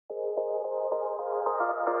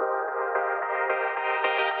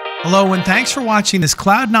Hello and thanks for watching this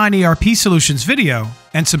Cloud9 ERP Solutions video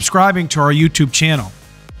and subscribing to our YouTube channel.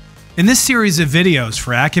 In this series of videos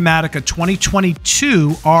for Acumatica 2022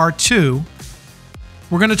 R2,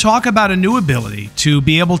 we're going to talk about a new ability to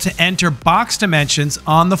be able to enter box dimensions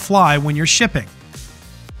on the fly when you're shipping.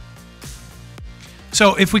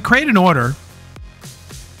 So if we create an order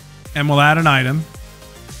and we'll add an item,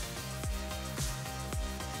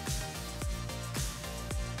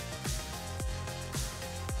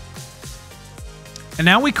 and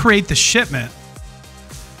now we create the shipment.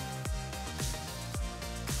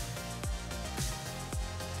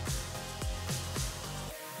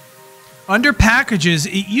 Under packages,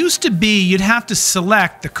 it used to be you'd have to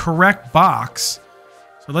select the correct box.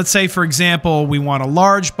 So let's say, for example, we want a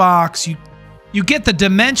large box. You get the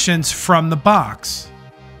dimensions from the box.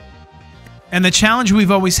 And the challenge we've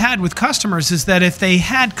always had with customers is that if they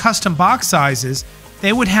had custom box sizes,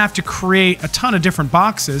 they would have to create a ton of different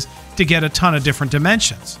boxes to get a ton of different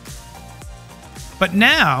dimensions. But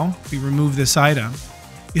now, if we remove this item,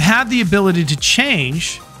 you have the ability to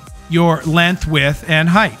change your length, width, and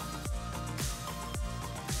height.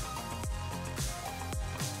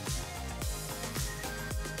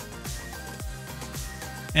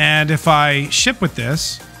 And if I ship with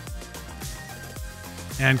this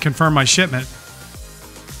and confirm my shipment,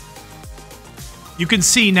 you can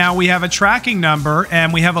see now we have a tracking number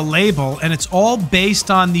and we have a label, and it's all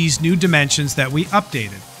based on these new dimensions that we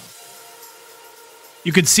updated.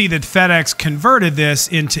 You can see that FedEx converted this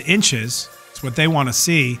into inches. It's what they want to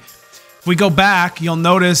see. If we go back, you'll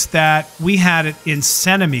notice that we had it in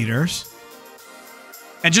centimeters.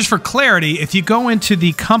 And just for clarity, if you go into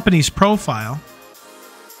the company's profile,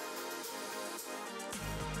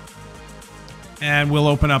 and we'll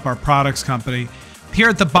open up our products company. Here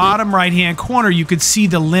at the bottom right-hand corner, you could see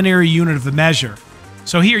the linear unit of the measure.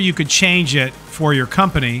 So here you could change it for your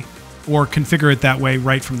company or configure it that way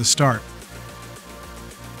right from the start.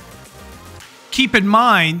 Keep in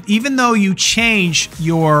mind, even though you change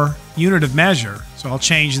your unit of measure, so I'll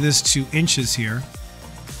change this to inches here,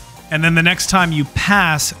 and then the next time you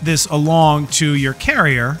pass this along to your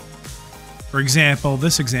carrier, for example,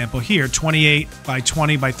 this example here, 28 by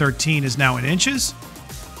 20 by 13 is now in inches.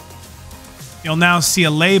 You'll now see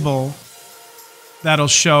a label that'll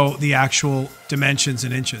show the actual dimensions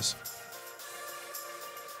in inches.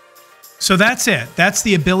 So that's it. That's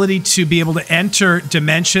the ability to be able to enter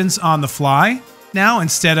dimensions on the fly now,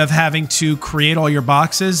 instead of having to create all your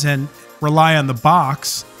boxes and rely on the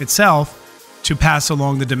box itself to pass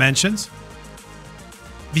along the dimensions.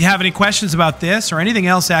 If you have any questions about this or anything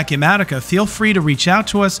else Acumatica, feel free to reach out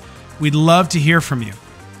to us. We'd love to hear from you.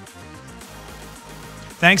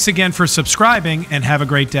 Thanks again for subscribing, and have a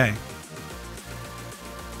great day.